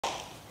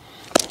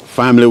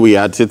Family, we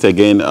at it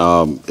again.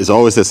 It's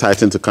always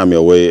exciting to come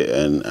your way,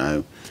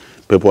 and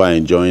people are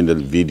enjoying the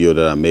video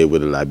that I made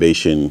with the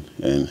libation,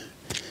 and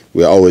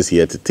we're always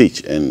here to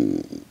teach.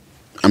 And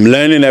I'm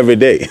learning every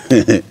day.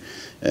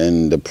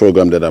 And the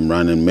program that I'm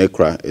running,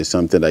 Mekra, is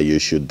something that you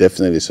should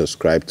definitely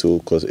subscribe to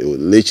because it will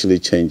literally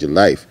change your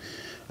life.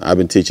 I've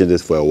been teaching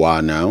this for a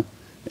while now,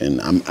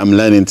 and I'm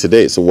learning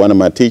today. So one of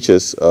my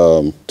teachers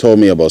told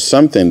me about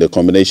something, the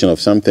combination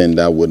of something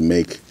that would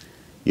make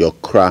your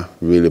cra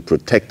really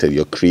protected,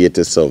 your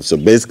creative self. So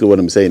basically what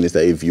I'm saying is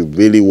that if you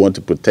really want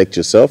to protect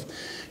yourself,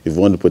 if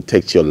you want to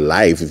protect your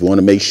life, if you want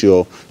to make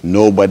sure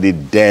nobody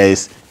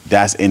does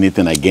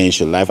anything against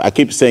your life, I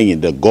keep saying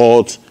it, the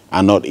gods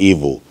are not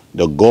evil.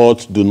 The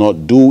gods do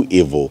not do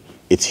evil.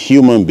 It's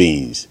human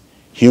beings.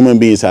 Human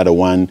beings are the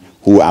ones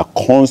who are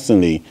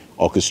constantly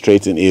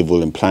orchestrating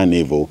evil and planning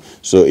evil.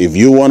 So if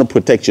you want to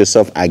protect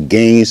yourself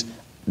against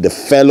the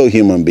fellow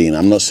human being,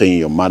 I'm not saying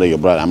your mother, your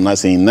brother, I'm not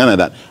saying none of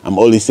that. I'm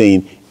only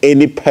saying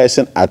any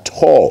person at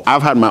all.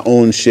 I've had my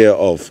own share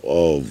of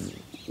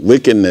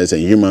wickedness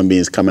and human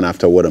beings coming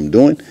after what I'm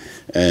doing.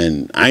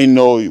 And I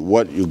know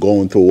what you're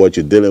going through, what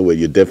you're dealing with.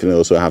 You definitely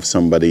also have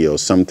somebody or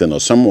something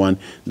or someone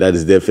that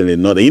is definitely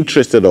not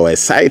interested or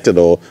excited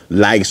or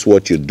likes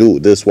what you do.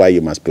 That's why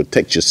you must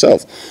protect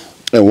yourself.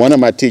 And one of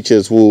my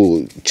teachers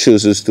who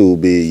chooses to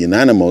be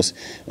unanimous,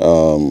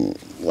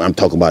 I'm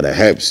talking about the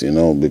herbs, you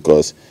know,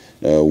 because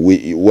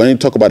when you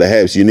talk about the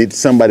herbs, you need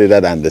somebody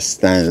that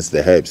understands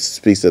the herbs,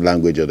 speaks the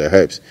language of the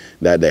herbs,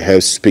 that the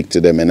herbs speak to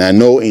them. And I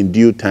know in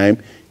due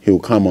time, he will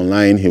come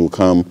online, he will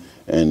come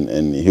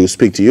and he'll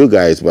speak to you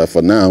guys. But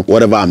for now,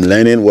 whatever I'm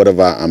learning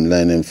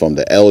from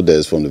the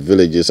elders, from the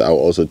villages, I'll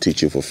also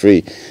teach you for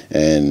free.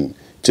 And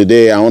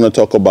today I want to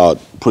talk about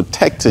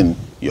protecting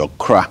your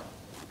cra,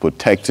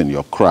 protecting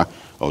your cra.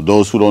 Or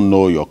those who don't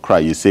know your cra,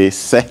 you say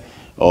se,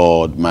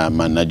 or my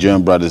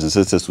Nigerian brothers and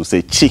sisters will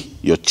say chi,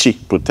 your chi,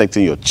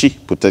 protecting your chi,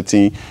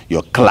 protecting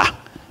your kla,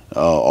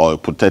 or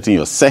protecting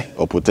your se,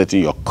 or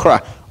protecting your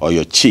cra, or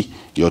your chi.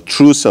 Your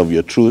true self,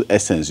 your true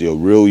essence, your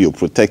real, you're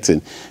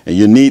protecting. And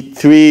you need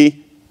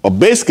three, or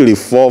basically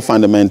four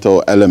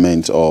fundamental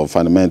elements or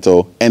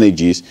fundamental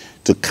energies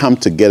to come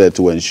together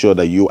to ensure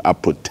that you are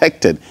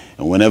protected.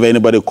 And whenever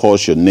anybody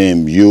calls your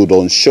name, you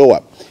don't show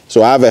up.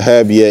 So I have a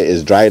herb here,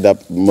 it's dried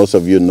up. Most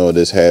of you know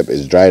this herb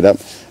is dried up.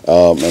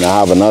 And I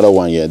have another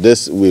one here.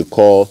 This we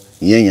call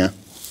yenya.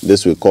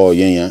 This we call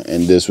yenya,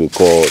 and this we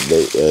call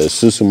the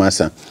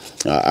susumasa.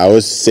 I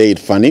always say it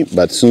funny,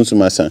 but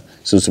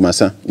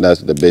sunsumasa,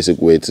 that's the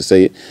basic way to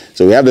say it.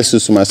 So we have the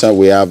susumasa,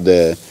 we have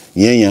the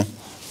yenya,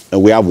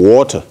 and we have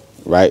water,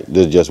 right?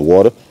 This is just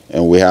water.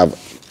 And we have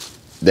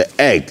the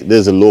egg.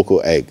 There's a local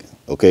egg,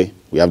 okay?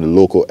 We have the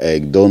local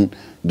egg. Don't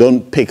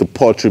pick a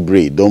poultry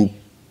breed. Don't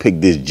pick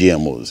these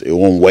GMOs. It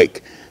won't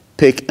work.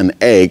 Pick an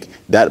egg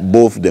that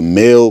both the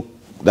male,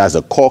 that's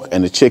a cock,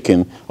 and the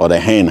chicken or the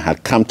hen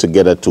had come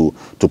together to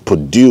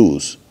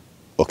produce,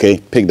 okay?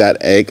 Pick that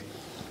egg.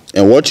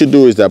 And what you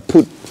do is that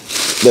put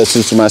the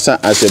susumasa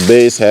as a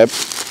base herb.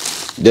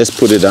 Just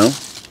put it down.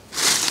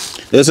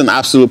 There's an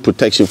absolute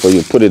protection for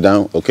you. Put it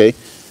down, okay?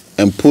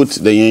 And put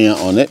the yenya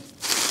on it.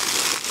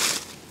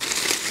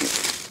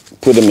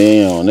 Put the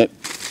yenya on it.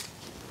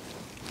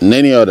 And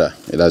any other,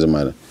 it doesn't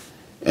matter.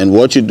 And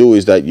what you do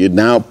is that you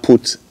now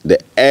put the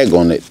egg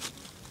on it,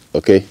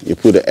 okay? You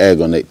put the egg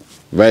on it.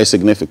 Very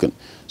significant.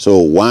 So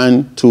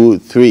 1, 2,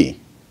 3,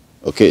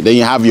 okay? Then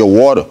you have your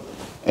water.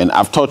 And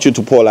I've taught you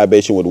to pour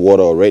libation with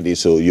water already,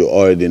 so you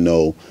already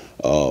know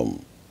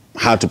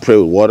how to pray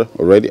with water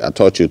already. I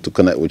taught you to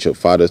connect with your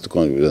fathers, to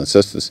connect with your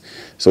ancestors.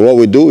 So what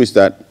we do is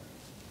that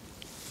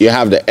you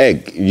have the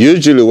egg.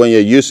 Usually when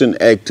you're using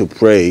egg to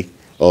pray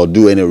or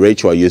do any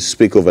ritual, you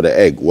speak over the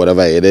egg,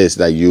 whatever it is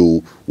that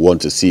you want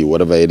to see,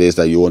 whatever it is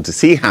that you want to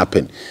see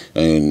happen.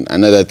 And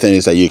another thing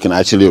is that you can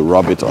actually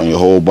rub it on your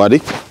whole body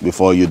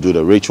before you do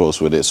the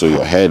rituals with it. So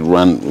your head,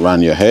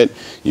 run your head,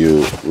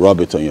 you rub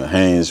it on your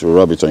hands, you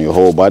rub it on your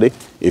whole body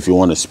if you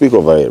want to speak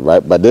over it,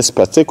 right? But this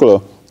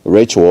particular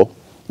ritual,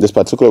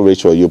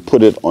 you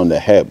put it on the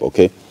herb,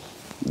 okay?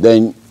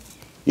 Then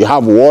you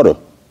have water.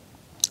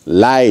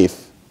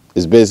 Life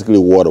is basically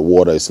water.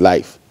 Water is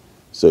life.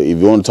 So if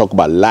you want to talk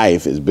about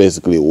life, it's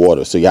basically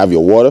water. So you have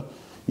your water.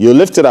 You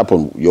lift it up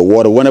on your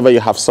water. Whenever you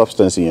have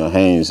substance in your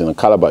hands in a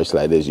calabash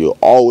like this, you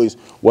always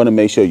want to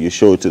make sure you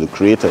show it to the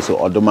Creator. So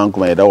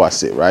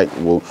right?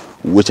 Well,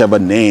 whichever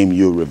name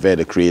you revere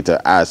the Creator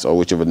as, or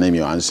whichever name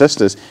your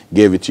ancestors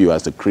gave it to you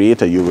as the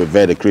Creator, you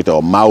revere the Creator,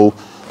 or Mau,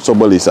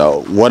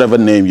 Sobolisa, whatever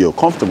name you're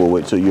comfortable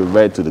with. So you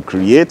revere to the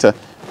Creator,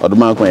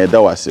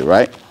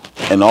 right?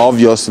 And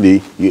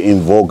obviously you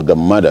invoke the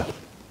mother.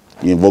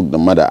 You invoke the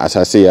mother, as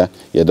I say,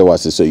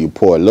 so you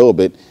pour a little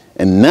bit,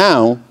 and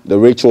now the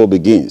ritual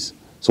begins.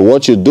 So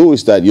what you do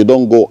is that you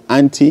don't go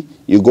anti,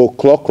 you go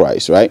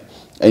clockwise, right?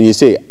 And you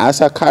say, as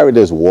I carry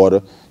this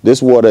water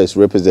is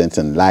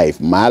representing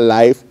life,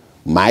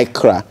 my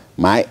cra,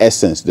 my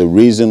essence, the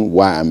reason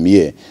why I'm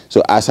here.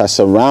 So as I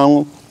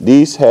surround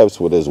these herbs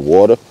with this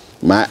water,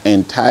 my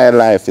entire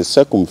life is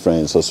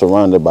circumference or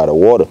surrounded by the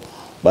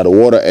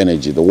water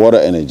energy,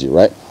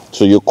 right?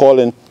 So you're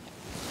calling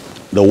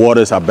the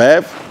waters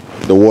above,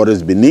 the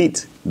waters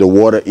beneath, the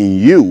water in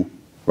you,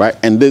 right?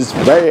 And this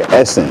very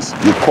essence,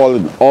 you're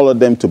calling all of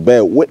them to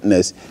bear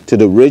witness to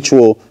the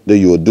ritual that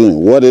you're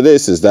doing. What it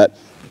is that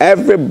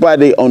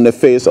everybody on the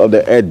face of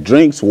the earth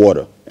drinks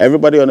water.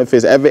 Everybody on the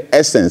face, every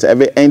essence,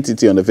 every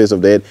entity on the face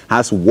of the earth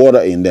has water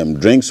in them,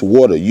 drinks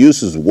water,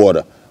 uses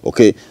water.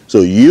 Okay,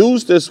 so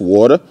use this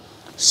water,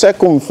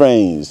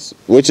 circumference,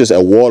 which is a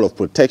wall of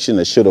protection,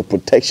 a shield of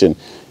protection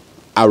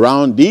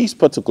around these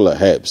particular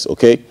herbs.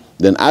 Okay,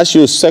 then as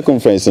you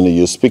circumference and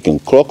you're speaking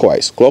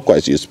clockwise,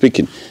 you're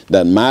speaking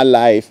that my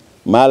life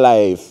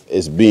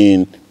is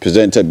being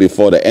presented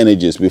before the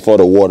energies, before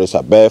the waters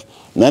above.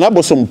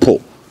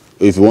 Nanabosompo,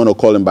 if you want to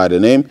call him by the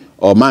name,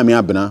 or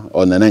Mami Abna,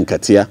 or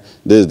Nanankatia,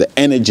 this is the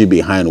energy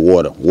behind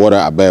water.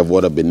 Water above,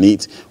 water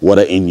beneath,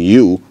 water in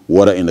you,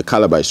 water in the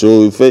calabash.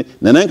 So if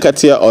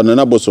Nanankatia or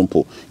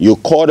Nanabosompo, you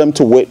call them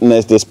to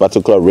witness this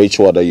particular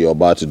ritual that you're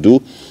about to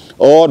do.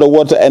 All the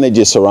water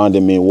energy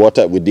surrounding me,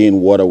 water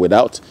within, water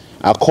without.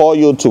 I call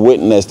you to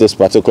witness this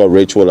particular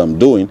ritual I'm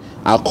doing.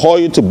 I call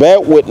you to bear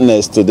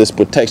witness to this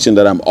protection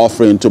that I'm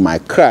offering to my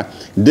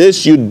craft.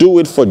 This, you do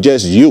it for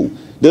just you.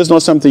 This is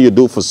not something you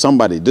do for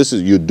somebody. This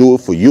is, you do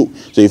it for you.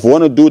 So if you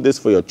want to do this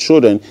for your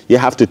children, you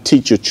have to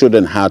teach your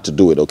children how to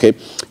do it, okay?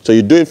 So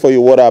you do it for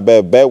your water,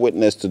 bear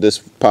witness to this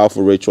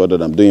powerful ritual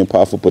that I'm doing,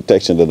 powerful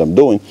protection that I'm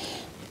doing.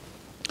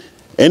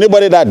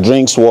 Anybody that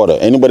drinks water,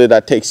 anybody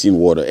that takes in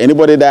water,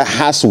 anybody that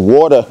has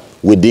water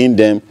within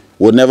them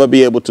will never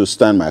be able to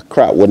stand my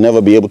craft, will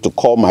never be able to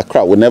call my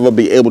craft, will never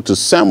be able to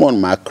summon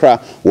my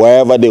craft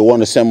wherever they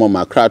want to summon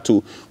my craft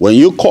to. When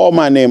you call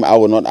my name, I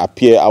will not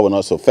appear, I will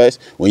not surface.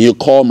 When you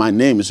call my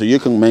name, so you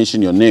can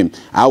mention your name,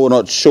 I will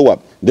not show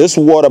up. This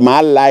water,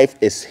 my life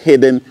is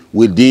hidden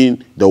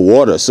within the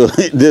water. So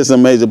this is the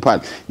amazing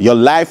part. Your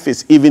life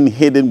is even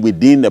hidden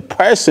within the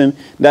person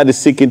that is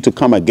seeking to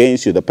come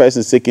against you, the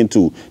person seeking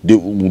to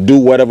do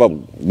whatever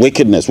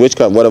wickedness,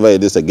 witchcraft, whatever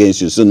it is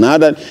against you. So now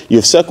that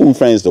you've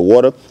circumferenced the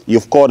water,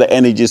 you've called the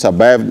energies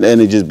above, the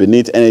energies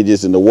beneath,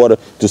 energies in the water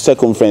to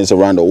circumference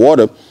around the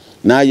water.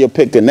 Now you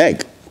pick an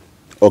egg,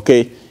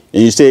 okay?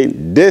 And you say,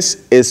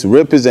 this is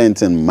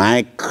representing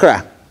my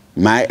kra,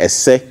 my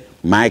esse,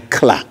 my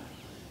kla.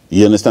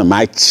 You understand?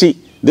 My chi.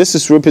 This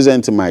is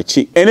representing my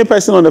chi. Any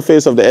person on the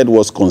face of the earth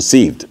was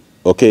conceived,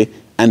 okay?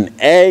 An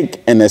egg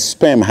and a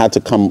sperm had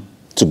to come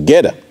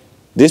together.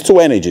 These two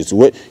energies,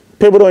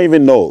 people don't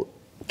even know.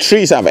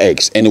 Trees have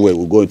eggs. Anyway,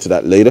 we'll go into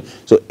that later.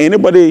 So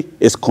anybody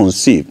is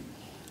conceived.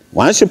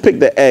 Once you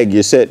pick the egg,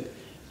 you said,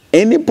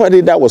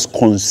 anybody that was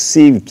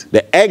conceived,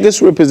 the egg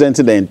is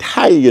representing the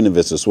entire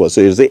universe as well.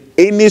 So you say,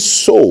 any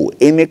soul,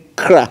 any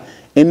kra,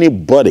 any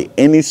body,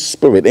 any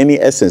spirit, any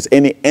essence,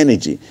 any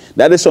energy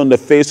that is on the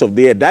face of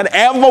the earth that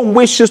ever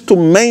wishes to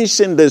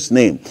mention this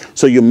name.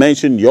 So you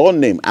mention your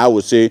name. I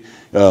would say,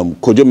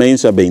 Kojo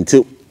Mensa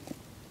Bentil.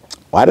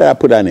 Why did I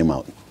put that name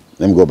out?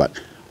 Let me go back.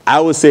 I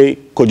would say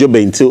Kojo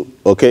Bentil,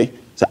 okay?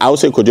 So I would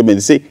say Kojo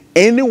Bentil. Say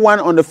anyone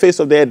on the face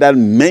of the earth that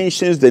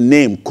mentions the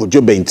name Kojo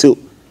Bentil,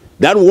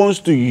 that wants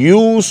to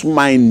use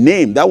my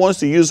name, that wants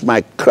to use my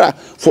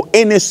craft for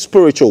any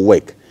spiritual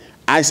work.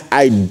 As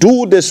I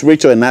do this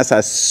ritual and as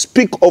I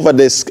speak over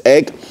this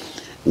egg,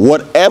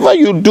 whatever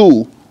you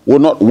do will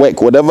not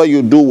work. Whatever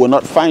you do will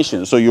not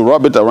function. So you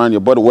rub it around your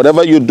body.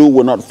 Whatever you do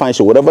will not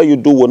function. Whatever you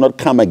do will not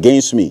come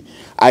against me.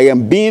 I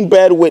am being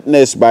bear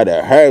witness by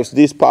the herbs,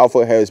 these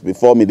powerful herbs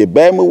before me. They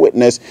bear me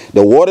witness.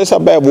 The waters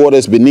above,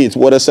 waters beneath,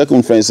 water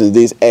circumferences,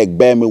 this egg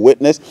bear me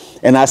witness.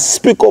 And I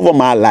speak over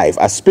my life.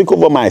 I speak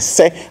over my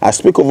se. I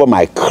speak over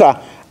my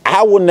kra.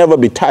 I will never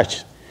be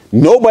touched.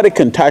 Nobody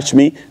can touch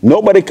me.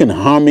 Nobody can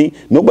harm me.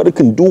 Nobody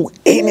can do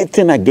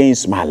anything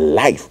against my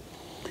life.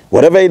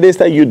 Whatever it is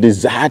that you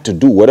desire to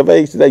do, whatever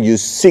it is that you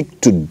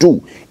seek to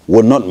do,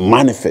 will not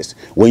manifest.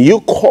 When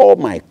you call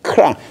my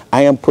cry,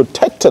 I am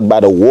protected by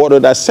the water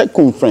that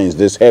circumferences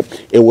this herb.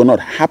 It will not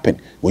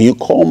happen. When you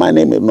call my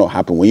name, it will not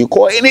happen. When you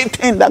call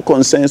anything that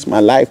concerns my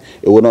life,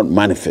 it will not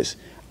manifest.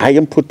 I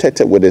am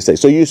protected with this egg.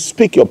 So you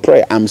speak your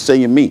prayer. I'm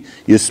saying me.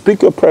 You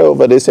speak your prayer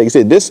over this egg.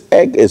 Say, this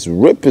egg is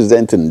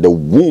representing the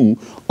womb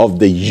of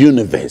the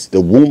universe,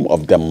 the womb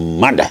of the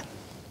mother.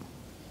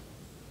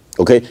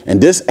 Okay? And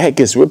this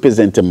egg is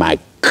representing my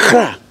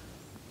kra.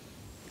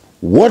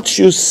 What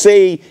you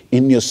say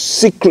in your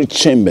secret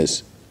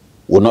chambers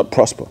will not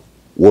prosper,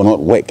 will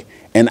not work.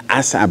 And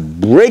as I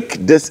break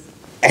this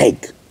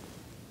egg,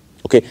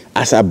 okay,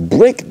 as I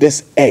break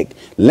this egg,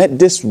 let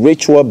this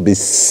ritual be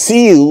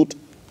sealed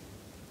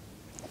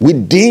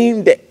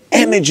within the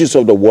energies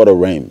of the water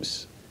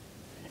realms.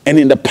 And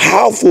in the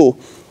powerful,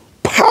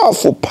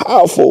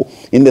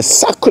 in the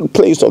sacred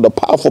place of the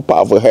powerful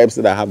herbs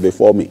that I have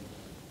before me.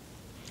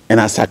 And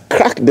as I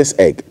crack this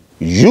egg,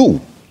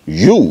 you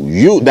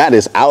that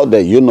is out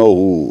there, you know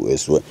who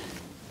is what.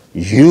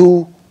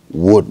 You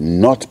would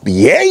not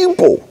be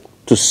able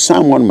to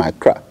summon my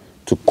craft,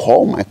 to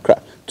call my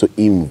craft, to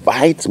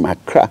invite my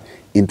crack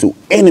into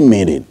any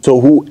meeting. So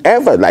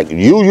whoever, like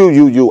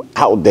you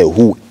out there,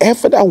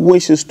 whoever that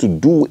wishes to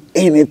do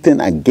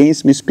anything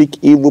against me, speak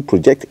evil,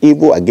 project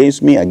evil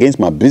against me, against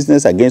my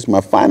business, against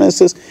my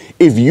finances,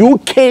 if you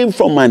came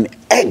from an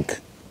egg,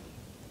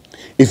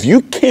 if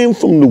you came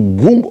from the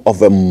womb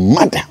of a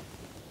mother,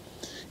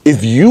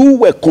 if you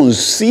were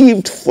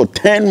conceived for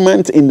 10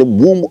 months in the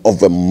womb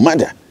of a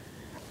mother,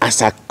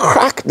 as I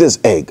crack this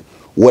egg,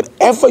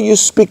 whatever you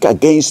speak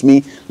against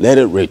me, let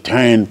it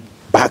return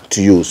back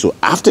to you. So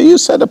after you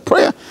said a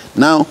prayer,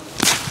 now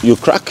you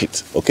crack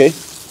it, okay?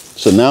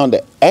 So now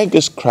the egg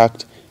is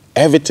cracked,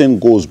 everything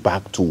goes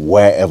back to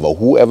wherever,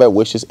 whoever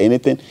wishes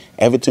anything,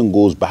 everything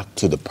goes back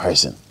to the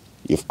person.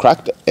 You've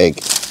cracked the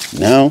egg.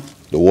 Now,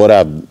 the water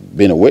have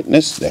been a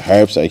witness, the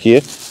herbs are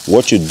here.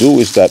 What you do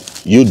is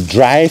that you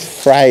dry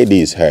fry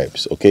these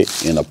herbs, okay,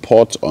 in a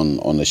pot,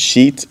 on a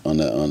sheet, on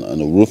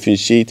a roofing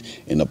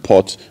sheet, in a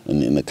pot,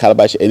 in a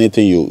calabash,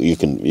 anything you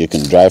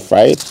can dry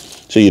fry it.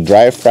 So you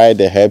dry fry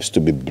the herbs to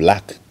be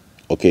black,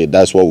 okay.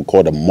 That's what we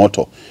call the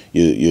motto.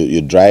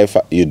 You dry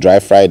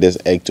fry this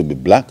egg to be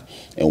black,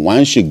 and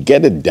once you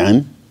get it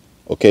done,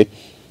 okay,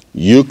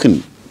 you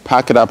can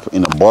pack it up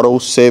in a bottle,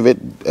 save it.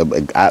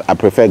 I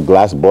prefer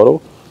glass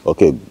bottle.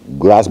 Okay,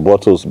 glass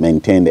bottles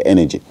maintain the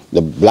energy.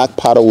 The black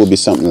powder will be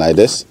something like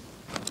this,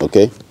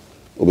 okay?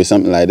 Will be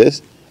something like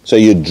this. So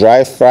you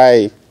dry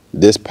fry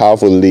this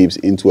powerful leaves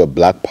into a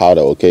black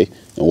powder, okay?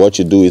 And what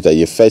you do is that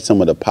you fetch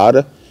some of the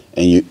powder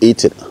and you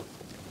eat it.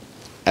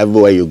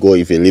 Everywhere you go,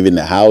 if you live in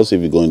the house,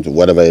 if you go into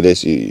whatever it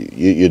is,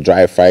 you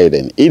dry fry it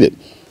and eat it.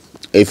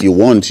 If you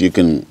want, you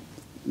can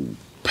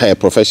pay a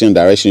professional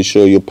direction,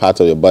 show you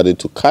part of your body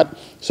to cut,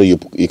 so you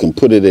can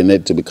put it in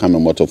it to become a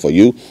motto for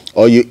you,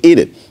 or you eat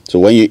it. So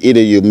when you eat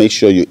it, you make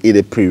sure you eat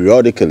it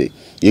periodically.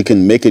 You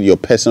can make it your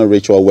personal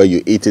ritual where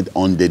you eat it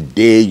on the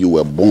day you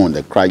were born,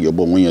 the crack you're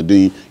born. When you're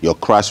doing your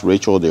cross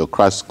ritual, your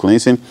cross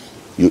cleansing,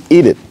 you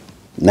eat it.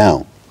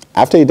 Now,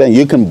 after you're done,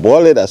 you can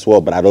boil it as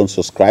well, but I don't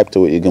subscribe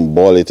to it. You can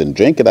boil it and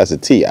drink it as a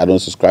tea. I don't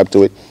subscribe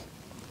to it.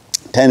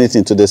 Turn it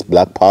into this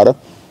black powder.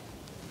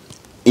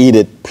 Eat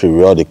it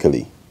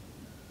periodically.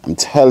 I'm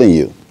telling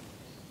you,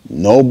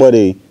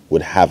 nobody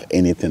would have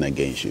anything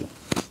against you.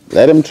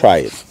 Let them try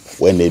it.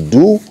 When they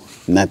do,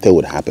 nothing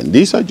would happen.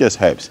 These are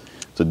just herbs.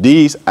 So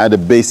these are the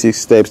basic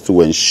steps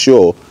to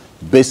ensure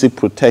basic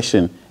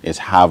protection is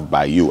had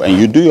by you. And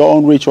you do your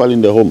own ritual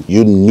in the home.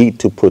 You need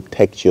to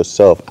protect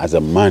yourself as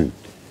a man.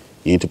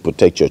 You need to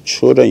protect your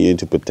children. You need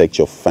to protect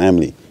your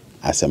family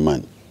as a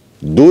man.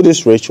 Do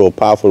this ritual,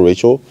 powerful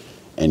ritual,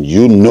 and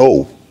you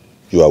know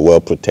you are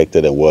well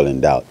protected and well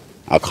endowed.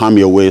 I'll come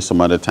your way some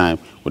other time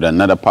with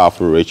another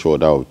powerful ritual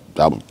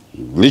that will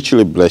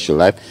literally bless your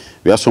life.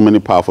 We have so many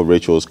powerful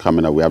rituals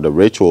coming up. We have the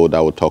ritual that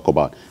will talk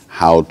about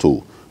how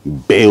to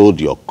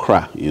build your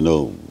craft, you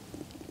know,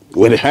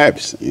 with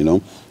herbs, you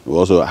know. We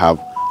also have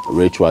a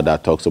ritual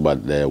that talks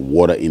about the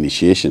water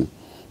initiation.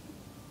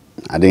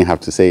 I didn't have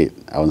to say it.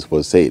 I wasn't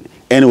supposed to say it.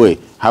 Anyway,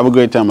 have a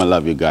great time. I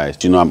love you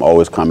guys. You know, I'm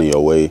always coming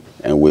your way,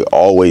 and we're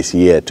always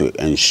here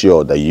to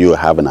ensure that you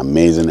have an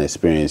amazing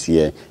experience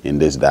here in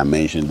this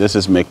dimension. This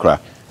is Mikra.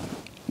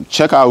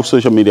 Check out our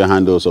social media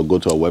handles or go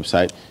to our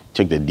website.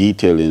 Check the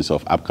details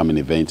of upcoming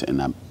events,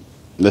 and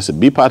listen,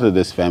 be part of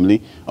this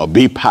family or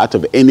be part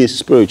of any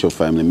spiritual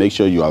family. Make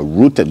sure you are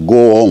rooted.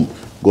 Go home.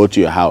 Go to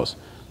your house.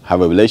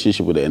 Have a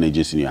relationship with the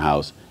energies in your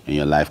house, and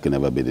your life can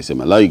never be the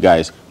same. I love you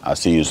guys. I'll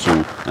see you soon.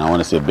 And I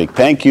want to say a big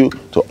thank you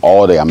to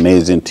all the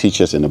amazing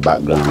teachers in the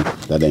background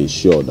that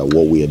ensure that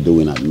what we are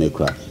doing at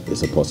Mikra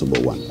is a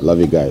possible one. I love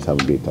you guys. Have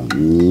a great time.